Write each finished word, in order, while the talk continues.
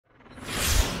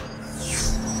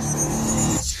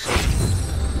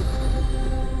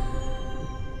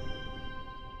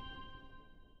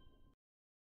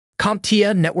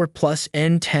CompTIA Network Plus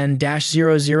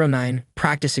N10-009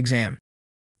 Practice Exam.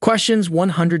 Questions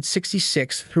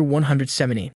 166 through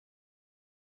 170.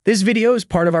 This video is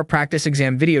part of our practice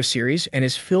exam video series and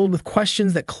is filled with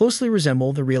questions that closely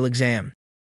resemble the real exam.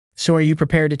 So are you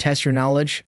prepared to test your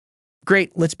knowledge?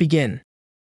 Great, let's begin.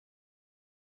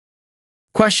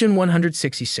 Question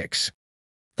 166.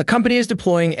 A company is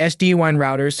deploying SD-WAN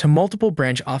routers to multiple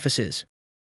branch offices.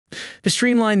 To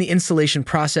streamline the installation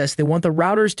process, they want the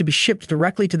routers to be shipped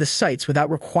directly to the sites without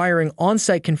requiring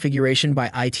on-site configuration by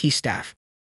IT staff.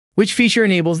 Which feature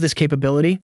enables this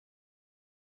capability?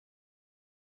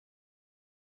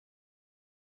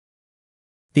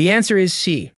 The answer is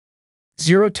C.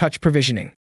 Zero-touch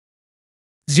provisioning.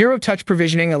 Zero-touch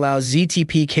provisioning allows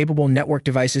ZTP-capable network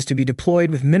devices to be deployed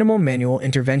with minimal manual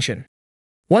intervention.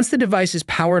 Once the device is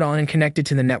powered on and connected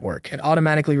to the network, it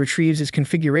automatically retrieves its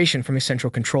configuration from a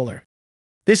central controller.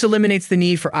 This eliminates the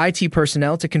need for IT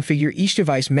personnel to configure each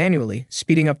device manually,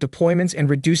 speeding up deployments and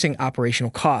reducing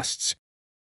operational costs.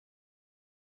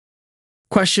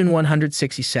 Question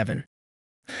 167.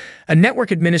 A network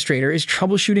administrator is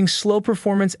troubleshooting slow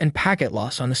performance and packet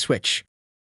loss on a switch.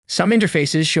 Some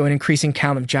interfaces show an increasing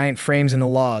count of giant frames in the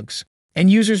logs, and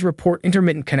users report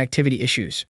intermittent connectivity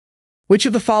issues. Which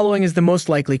of the following is the most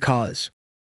likely cause?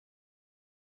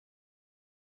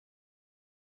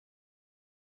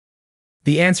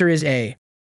 The answer is A.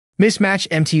 Mismatched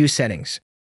MTU settings.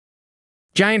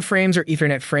 Giant frames are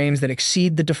Ethernet frames that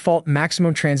exceed the default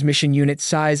maximum transmission unit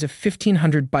size of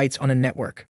 1500 bytes on a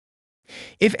network.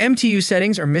 If MTU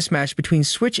settings are mismatched between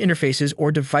switch interfaces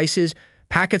or devices,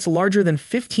 packets larger than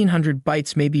 1500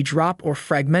 bytes may be dropped or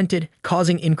fragmented,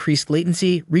 causing increased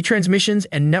latency, retransmissions,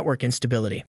 and network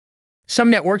instability.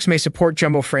 Some networks may support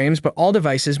jumbo frames, but all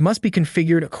devices must be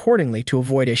configured accordingly to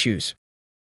avoid issues.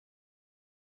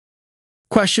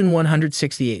 Question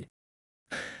 168.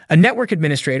 A network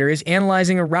administrator is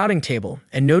analyzing a routing table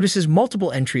and notices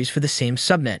multiple entries for the same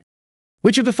subnet.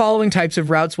 Which of the following types of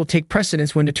routes will take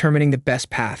precedence when determining the best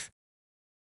path?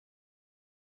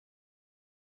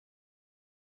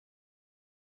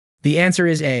 The answer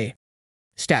is A.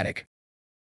 Static.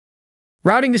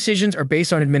 Routing decisions are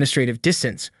based on administrative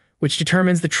distance, which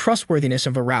determines the trustworthiness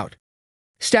of a route.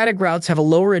 Static routes have a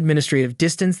lower administrative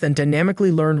distance than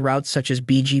dynamically learned routes such as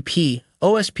BGP,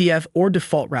 OSPF, or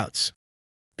default routes.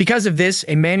 Because of this,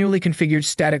 a manually configured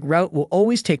static route will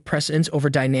always take precedence over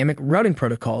dynamic routing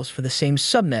protocols for the same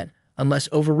subnet unless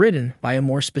overridden by a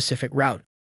more specific route.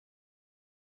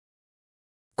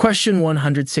 Question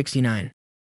 169.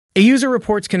 A user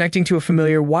reports connecting to a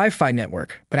familiar Wi-Fi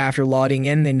network, but after logging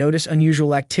in, they notice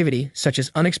unusual activity, such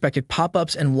as unexpected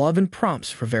pop-ups and login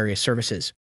prompts for various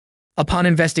services. Upon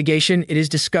investigation, it is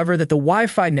discovered that the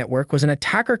Wi-Fi network was an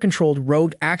attacker-controlled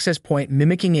rogue access point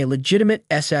mimicking a legitimate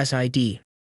SSID.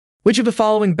 Which of the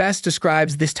following best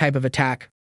describes this type of attack?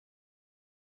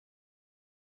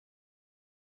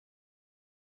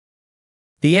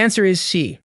 The answer is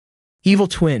C. Evil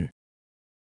twin.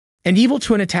 An evil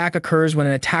twin attack occurs when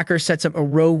an attacker sets up a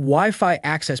rogue Wi-Fi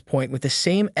access point with the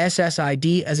same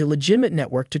SSID as a legitimate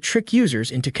network to trick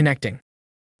users into connecting.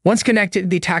 Once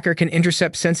connected, the attacker can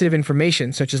intercept sensitive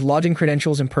information such as login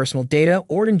credentials and personal data,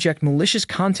 or inject malicious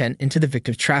content into the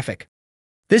victim's traffic.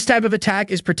 This type of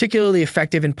attack is particularly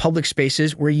effective in public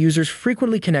spaces where users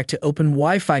frequently connect to open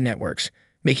Wi-Fi networks,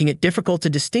 making it difficult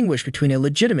to distinguish between a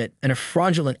legitimate and a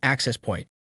fraudulent access point.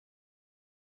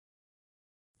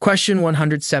 Question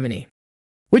 170.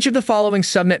 Which of the following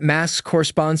subnet masks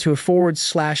corresponds to a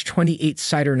 /28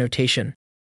 CIDR notation?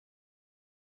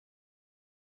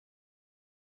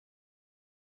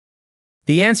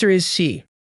 The answer is C.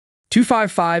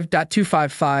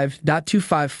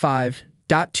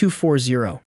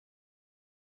 255.255.255.240.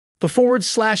 The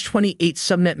 /28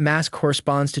 subnet mask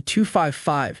corresponds to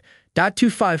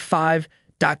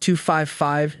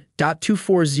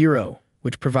 255.255.255.240,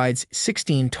 which provides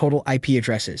 16 total IP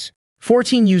addresses,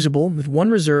 14 usable with 1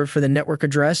 reserved for the network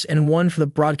address and 1 for the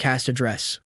broadcast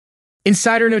address. In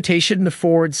CIDR notation, the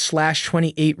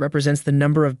 /28 represents the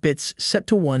number of bits set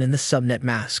to 1 in the subnet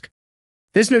mask.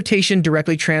 This notation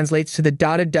directly translates to the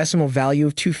dotted decimal value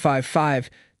of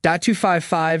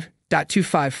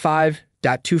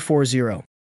 255.255.255.240.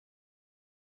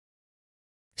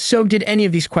 So, did any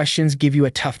of these questions give you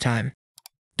a tough time?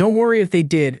 Don't worry if they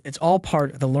did, it's all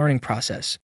part of the learning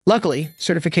process. Luckily,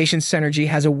 Certification Cynergy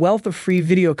has a wealth of free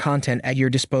video content at your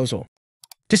disposal.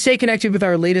 To stay connected with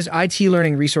our latest IT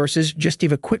learning resources, just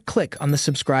give a quick click on the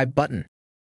subscribe button.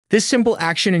 This simple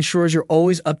action ensures you're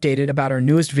always updated about our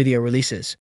newest video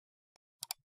releases.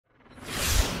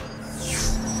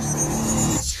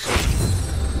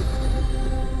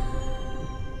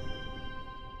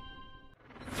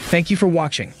 Thank you for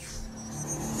watching.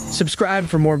 Subscribe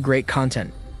for more great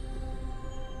content.